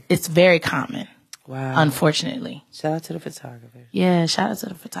common. It's very common. Wow. Unfortunately. Shout out to the photographers. Yeah. Shout out to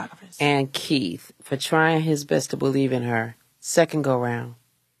the photographers. And Keith for trying his best to believe in her. Second go round.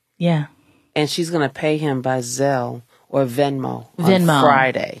 Yeah. And she's going to pay him by Zelle or Venmo on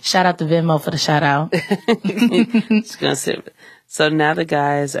Friday. Shout out to Venmo for the shout out. She's gonna sit. So now the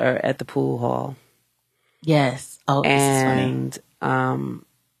guys are at the pool hall. Yes. Oh, and this is funny.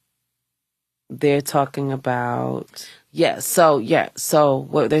 They're talking about So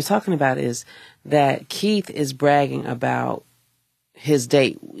what they're talking about is that Keith is bragging about his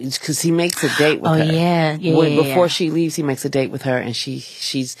date because he makes a date with her. Yeah. Before she leaves, he makes a date with her, and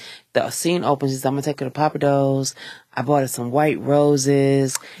she's the scene opens. She's, I'm gonna take her to Papados. I bought her some white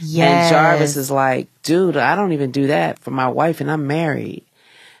roses. Yes. And Jarvis is like, dude, I don't even do that for my wife, and I'm married.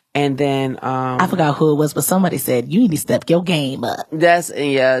 And then I forgot who it was, but somebody said you need to step your game up.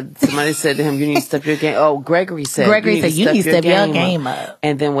 Somebody said to him, you need to step your game. Oh, Gregory said you need to step your game up.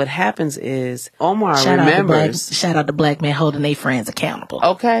 And then what happens is Omar remembers. Shout out to black men holding their friends accountable.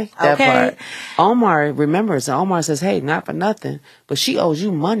 Okay, that part. Omar remembers, and Omar says, hey, not for nothing, but she owes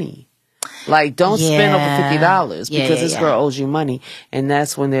you money. Like, don't spend over $50 because this girl owes you money. And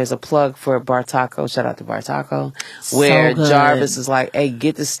that's when there's a plug for Bartaco. Shout out to Bartaco. Where Jarvis is like, hey,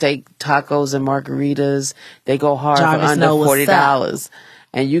 get the steak tacos and margaritas. They go hard Jarvis for under $40.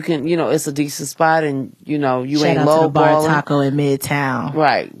 And you can, it's a decent spot, and, you ain't low balling. Shout out to the Bartaco in Midtown.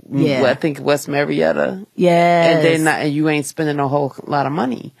 Right. Yeah. I think West Marietta. Yes. And you ain't spending a whole lot of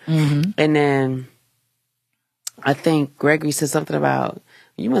money. Mm-hmm. And then I think Gregory said something about,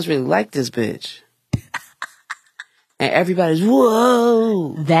 you must really like this bitch. And everybody's,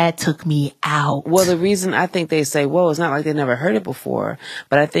 whoa. That took me out. Well, the reason I think they say, whoa, it's not like they never heard it before.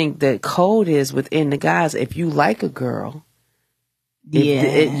 But I think the code is within the guys, if you like a girl,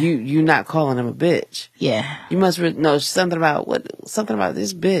 you're not calling them a bitch. Yeah. You must know something about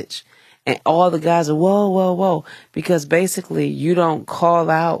this bitch. And all the guys are, whoa, whoa, whoa. Because basically, you don't call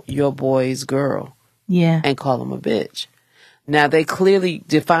out your boy's girl. Yeah. And call him a bitch. Now, they clearly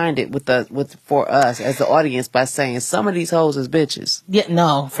defined it for us as the audience by saying some of these hoes is bitches. Yeah,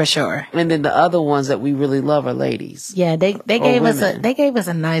 no, for sure. And then the other ones that we really love are ladies. Yeah, they gave us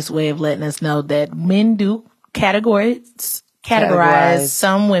a nice way of letting us know that men do categorize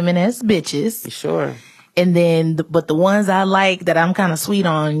some women as bitches. Sure. And then, but the ones I like that I'm kind of sweet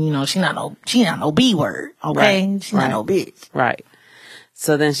on, you know, she not no B word. Okay. Right. She's not no bitch. Right.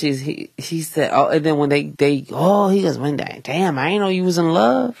 So then she said, oh, and then when he goes, damn, I ain't know you was in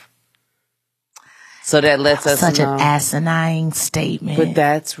love. So that lets us Such know. an asinine statement. But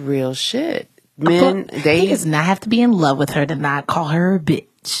that's real shit. Men, he does not have to be in love with her to not call her a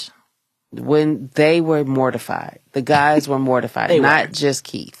bitch. When they were mortified, the guys were mortified, not just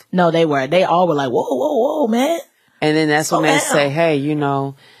Keith. No, they were. They all were like, whoa, man. And then that's when they say, hey,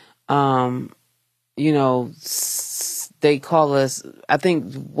 they call us. I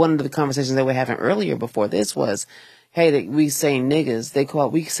think one of the conversations they were having earlier before this was, hey, we say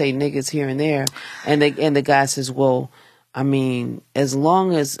niggas. We say niggas here and there, and the guy says, well, I mean,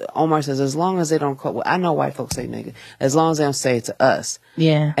 Omar says, as long as they don't call. Well, I know white folks say nigga, as long as they don't say it to us.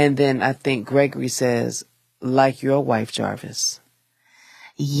 Yeah. And then I think Gregory says, like your wife, Jarvis.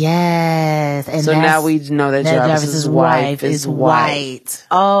 Yes. And so now we know that Jarvis's wife is white.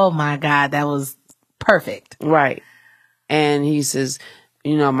 Oh my God, that was perfect. Right. And he says,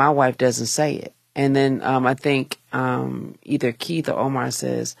 my wife doesn't say it. And then I think either Keith or Omar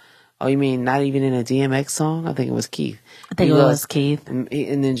says, oh, you mean not even in a DMX song? I think it was Keith. I think it was Keith. And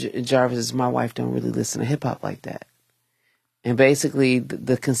then Jarvis says, my wife don't really listen to hip hop like that. And basically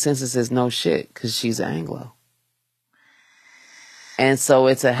the consensus is no shit because she's Anglo. And so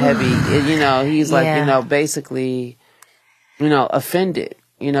it's a heavy, he's like, basically, offended,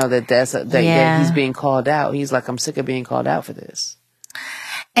 that he's being called out. He's like, I'm sick of being called out for this.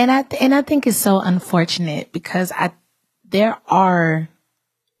 And I think it's so unfortunate because there are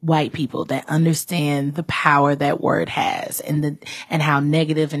white people that understand the power that word has and how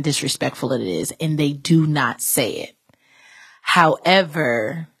negative and disrespectful it is, and they do not say it.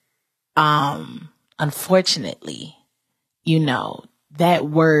 However, unfortunately, that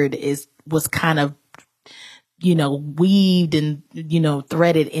word was kind of, weaved and,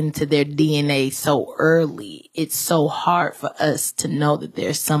 threaded into their DNA so early. It's so hard for us to know that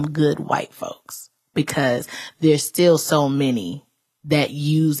there's some good white folks because there's still so many that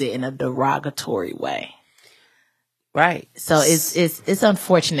use it in a derogatory way. Right. So it's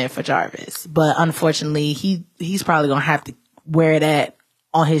unfortunate for Jarvis, but unfortunately he's probably going to have to wear that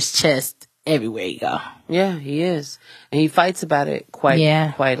on his chest everywhere you go. Yeah, he is. And he fights about it quite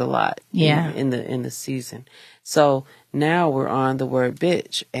a lot in the season. So now we're on the word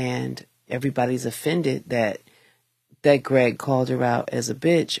bitch, and everybody's offended that Greg called her out as a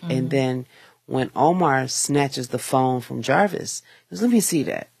bitch. Mm-hmm. And then when Omar snatches the phone from Jarvis, he goes, let me see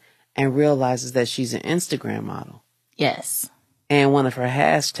that, and realizes that she's an Instagram model. Yes. And one of her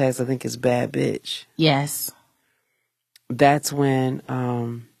hashtags, I think, is bad bitch. Yes. That's when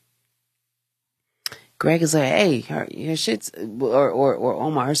Greg is like, hey, your shit's, or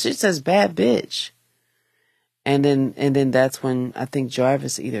Omar, her shit says bad bitch. And then that's when I think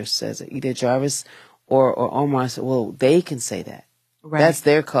Jarvis says it. Either Jarvis or Omar said, well, they can say that. Right. That's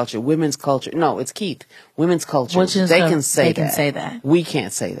their culture. Women's culture. No, it's Keith. Women's culture. They can say that. We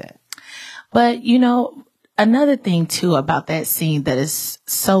can't say that. But, another thing too about that scene that is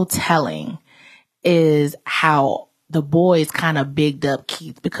so telling is how the boys kind of bigged up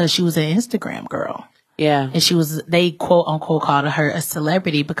Keith because she was an Instagram girl. Yeah. And they quote unquote called her a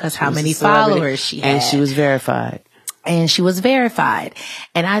celebrity because how many followers she had. And she was verified.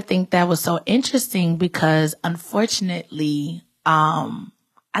 And I think that was so interesting because unfortunately,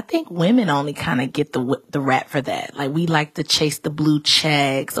 I think women only kind of get the rap for that. Like we like to chase the blue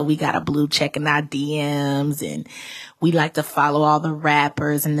check. So we got a blue check in our DMs, and we like to follow all the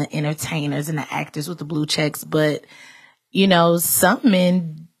rappers and the entertainers and the actors with the blue checks. But, some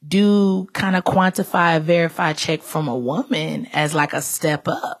men do kind of quantify a verified check from a woman as like a step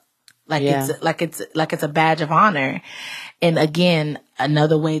up. It's a badge of honor. And again,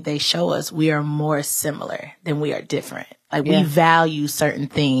 another way they show us we are more similar than we are different. Like we value certain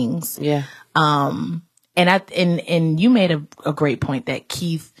things. Yeah. And you made a great point that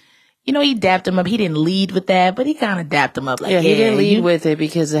Keith, he dapped him up. He didn't lead with that, but he kind of dapped him up. Like, he didn't lead with it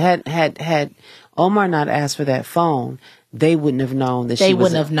because had Omar not asked for that phone, they wouldn't have known that they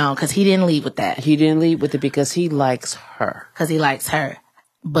wouldn't have known because he didn't lead with that. He didn't lead with it because he likes her.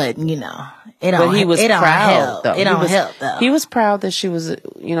 But he was proud though. It don't help though. He was proud that she was, the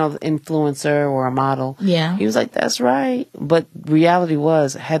influencer or a model. Yeah. He was like, that's right. But reality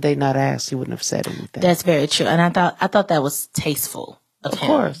was, had they not asked, he wouldn't have said anything. That's very true. And I thought that was tasteful of him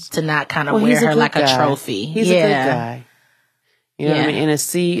course to not kind of wear her like a trophy. He's a good guy. You know what I mean? In a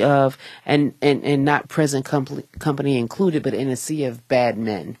sea of, and not present company included, but in a sea of bad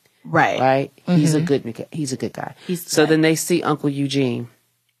men. Right. Right? Mm-hmm. He's a good guy. So then they see Uncle Eugene,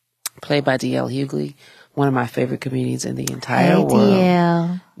 played by D.L. Hughley, one of my favorite comedians in the entire Hey, world.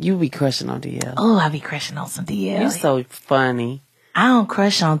 DL. You be crushing on DL. Oh, I be crushing on some DL. You're so funny. I don't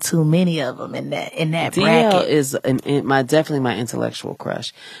crush on too many of them in that DL bracket. is definitely my intellectual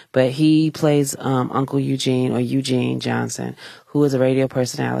crush, but he plays Uncle Eugene, or Eugene Johnson, who is a radio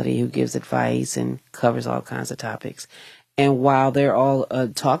personality who gives advice and covers all kinds of topics. And while they're all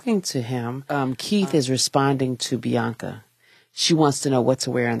talking to him, Keith is responding to Bianca. She wants to know what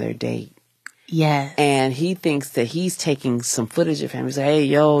to wear on their date. Yes. And he thinks that he's taking some footage of him. He's like, "Hey,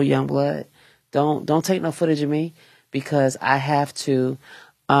 yo, young blood, don't take no footage of me, because I have to,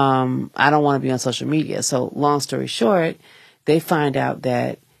 I don't want to be on social media." So long story short, they find out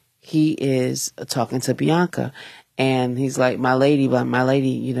that he is talking to Bianca, and he's like, my lady,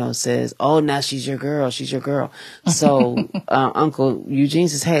 says, "Oh, now she's your girl. She's your girl." So, Uncle Eugene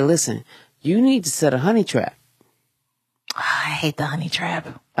says, "Hey, listen, you need to set a honey trap." I hate the honey trap.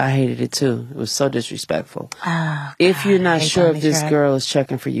 I hated it too. It was so disrespectful. Oh, If you're not sure if this trap. girl is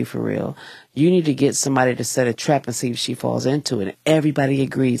checking for you for real, you need to get somebody to set a trap and see if she falls into it. And everybody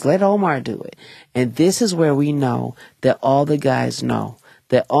agrees. Let Omar do it. And this is where we know that all the guys know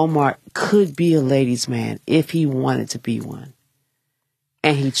that Omar could be a ladies' man if he wanted to be one.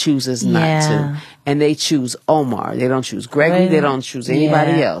 And he chooses not to. And they choose Omar. They don't choose Gregory. They don't choose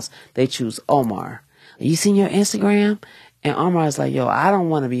anybody else. They choose Omar. You seen your Instagram? And Omar's like, "Yo, I don't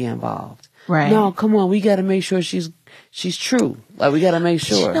want to be involved." Right. No, come on. We got to make sure she's true. Like, we got to make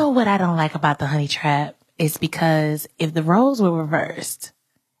sure. You know what I don't like about the honey trap? It's because if the roles were reversed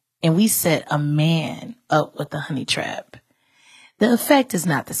and we set a man up with the honey trap, the effect is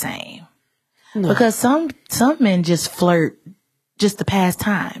not the same. No. Because some men just flirt just to pass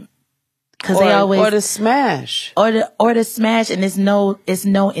time. Cause they always, or to smash, or to smash, and it's no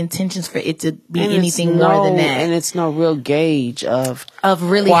intentions for it to be anything more than that, and it's no real gauge of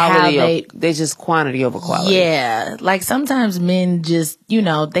really how they just quantity over quality. Yeah, like sometimes men just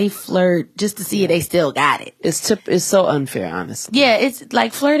they flirt just to see if they still got it. It's so unfair, honestly. Yeah, it's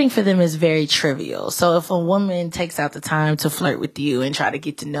like flirting for them is very trivial. So if a woman takes out the time to flirt with you and try to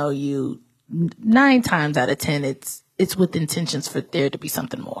get to know you, 9 times out of 10, it's with intentions for there to be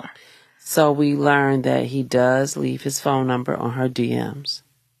something more. So we learned that he does leave his phone number on her DMs.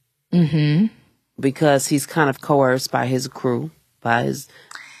 Mm-hmm. Because he's kind of coerced by his crew, by his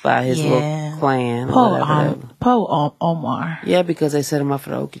little clan. Poe Omar. Yeah, because they set him up for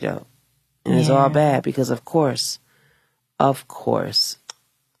the okie doke. And it's all bad because, of course,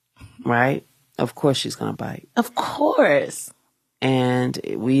 right? Of course she's going to bite. Of course. And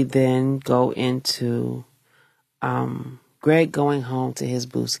we then go into Greg going home to his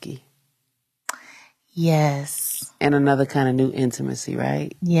booski. Yes. And another kind of new intimacy,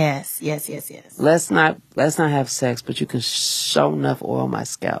 right? Yes. Let's not have sex, but you can show enough oil my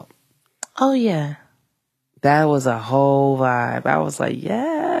scalp. Oh yeah. That was a whole vibe. I was like,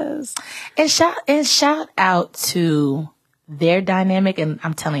 yes. And shout out to their dynamic, and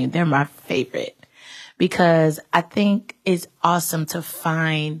I'm telling you, they're my favorite. Because I think it's awesome to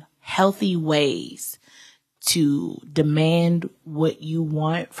find healthy ways to demand what you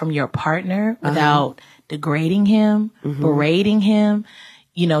want from your partner without degrading him, berating him,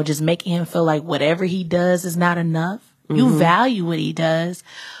 just making him feel like whatever he does is not enough. You value what he does,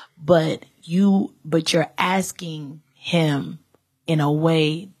 but you're asking him in a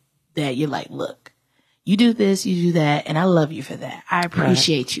way that you're like, look, you do this, you do that, and I love you for that. I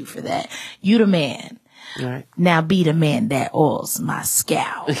appreciate you for that. You the man. Right. Now be the man that oils my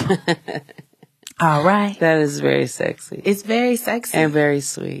scalp. All right. That is very sexy. It's very sexy. And very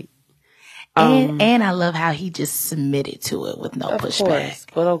sweet. And I love how he just submitted to it with no pushback. Course,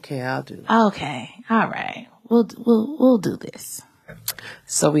 but okay, I'll do that. Okay. All right. We'll do this.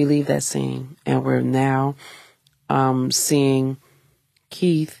 So we leave that scene and we're now seeing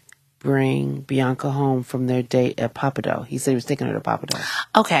Keith bring Bianca home from their date at Papado. He said he was taking her to Papado.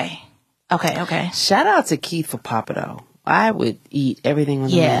 Okay. Shout out to Keith for Papado. I would eat everything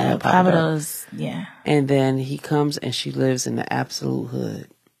on the menu at Papado's, And then he comes and she lives in the absolute hood.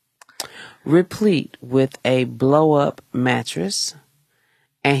 Replete with a blow-up mattress.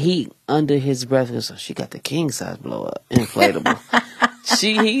 And he, under his breath, goes, she got the king-size blow-up, inflatable.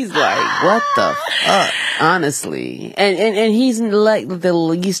 He's like, what the fuck? Honestly. And he's like the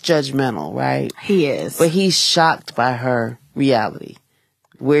least judgmental, right? He is. But he's shocked by her reality,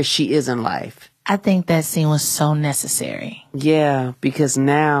 where she is in life. I think that scene was so necessary. Yeah, because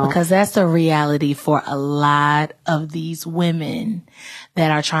that's the reality for a lot of these women that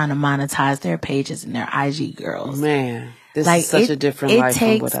are trying to monetize their pages and their IG girls. Man, this is such a different life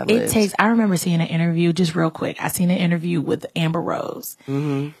from what I lived. I remember seeing an interview, just real quick. I seen an interview with Amber Rose.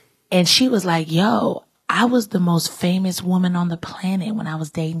 Mm-hmm. And she was like, yo, I was the most famous woman on the planet when I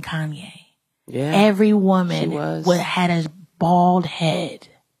was dating Kanye. Yeah. Every woman had a bald head.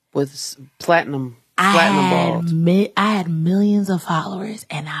 With platinum I bald. I had millions of followers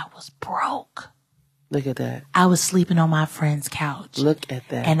and I was broke. Look at that. I was sleeping on my friend's couch. Look at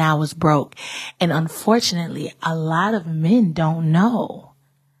that. And I was broke. And unfortunately, a lot of men don't know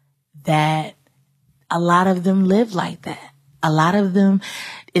that a lot of them live like that. A lot of them,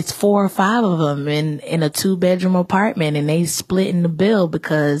 it's 4 or 5 of them in a 2-bedroom apartment, and they splitting the bill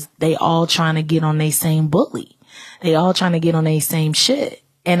because they all trying to get on their same bully. They all trying to get on their same shit.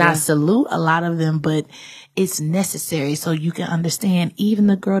 And I salute a lot of them, but it's necessary so you can understand. Even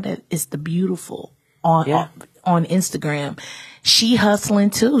the girl that is the beautiful on Instagram, she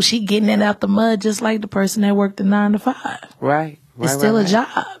hustling too. She getting it out the mud just like the person that worked the 9 to 5. Right. It's still a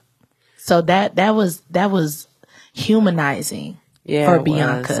job. So that was humanizing for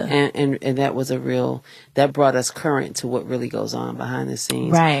Bianca. And that was that brought us current to what really goes on behind the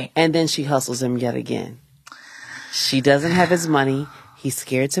scenes. Right. And then she hustles him yet again. She doesn't have his money. He's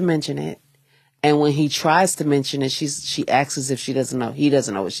scared to mention it. And when he tries to mention it, she acts as if she doesn't know. He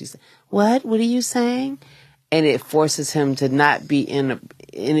doesn't know what she's saying. What are you saying? And it forces him to not be in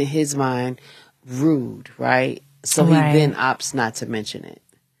his mind rude, right? So he then opts not to mention it.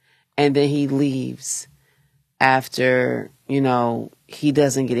 And then he leaves after, he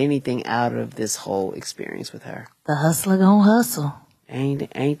doesn't get anything out of this whole experience with her. The hustler gonna hustle.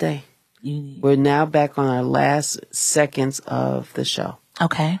 Ain't they? We're now back on our last seconds of the show.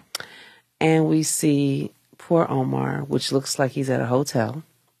 Okay. And we see poor Omar, which looks like he's at a hotel.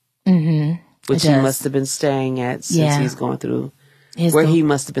 Mm-hmm. Which he must have been staying at since he's going through, he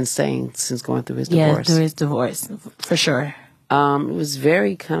must have been staying since going through his divorce. Yeah, through his divorce, for sure. It was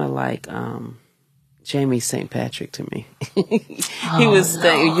very kind of like Jamie St. Patrick to me. He was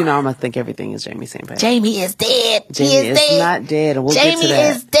staying, I'm going to think everything is Jamie St. Patrick. Jamie is dead. Jamie is not dead, and we'll get to that.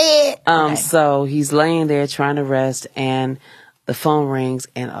 Jamie is dead. So he's laying there trying to rest, and the phone rings,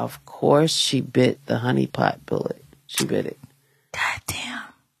 and of course she bit the honeypot bullet. She bit it. God damn.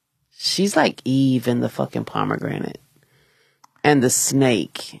 She's like Eve in the fucking pomegranate. And the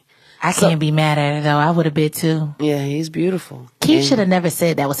snake. I can't be mad at it, though. I would have bit, too. Yeah, he's beautiful. Keith should have never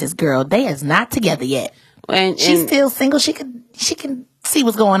said that was his girl. They is not together yet. She's still single. She can see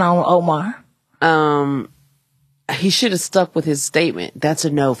what's going on with Omar. He should have stuck with his statement. That's a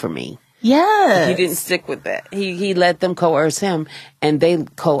no for me. Yeah. He didn't stick with that. He let them coerce him, and they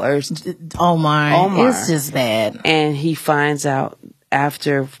coerced Omar. It's just bad. And he finds out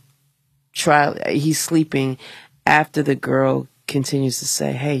after trial, he's sleeping after the girl continues to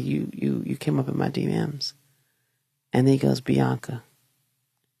say, hey, you came up in my DMs. And then he goes, Bianca.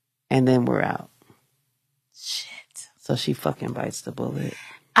 And then we're out. Shit. So she fucking bites the bullet.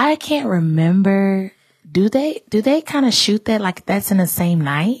 I can't remember. Do they kind of shoot that like that's in the same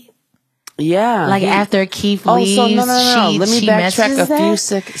night? Yeah. Like after Keith leaves, so no. Let me backtrack a few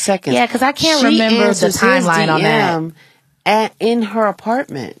seconds. Yeah, because I can't remember the timeline on that. In her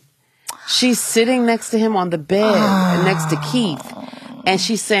apartment. She's sitting next to him on the bed, next to Keith. And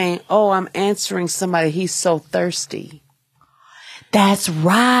she's saying, I'm answering somebody. He's so thirsty. That's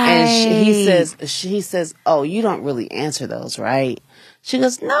right. And he says, you don't really answer those, right? She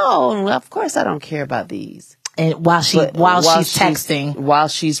goes, no, of course I don't care about these. And while she's texting. While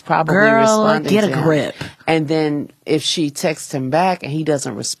she's probably Girl, responding get to a grip. him. And then if she texts him back and he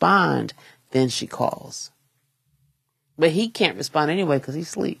doesn't respond, then she calls. But he can't respond anyway because he's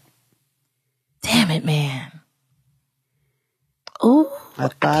asleep. Damn it, man. Ooh. A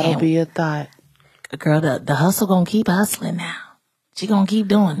thought'll be a thought. Girl, the hustle gonna keep hustling now. She gonna keep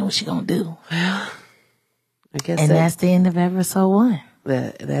doing what she gonna do. Well, I guess that's the end of episode 1.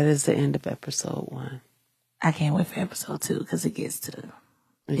 That is the end of episode 1. I can't wait for episode 2 because it gets to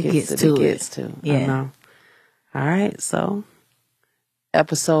Yeah. I know. All right, so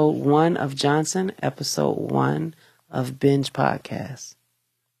episode 1 of Johnson, episode 1 of Binge Podcast.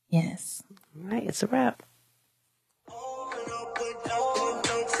 Yes. All right, it's a wrap.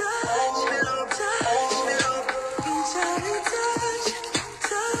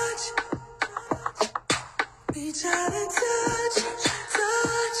 Each other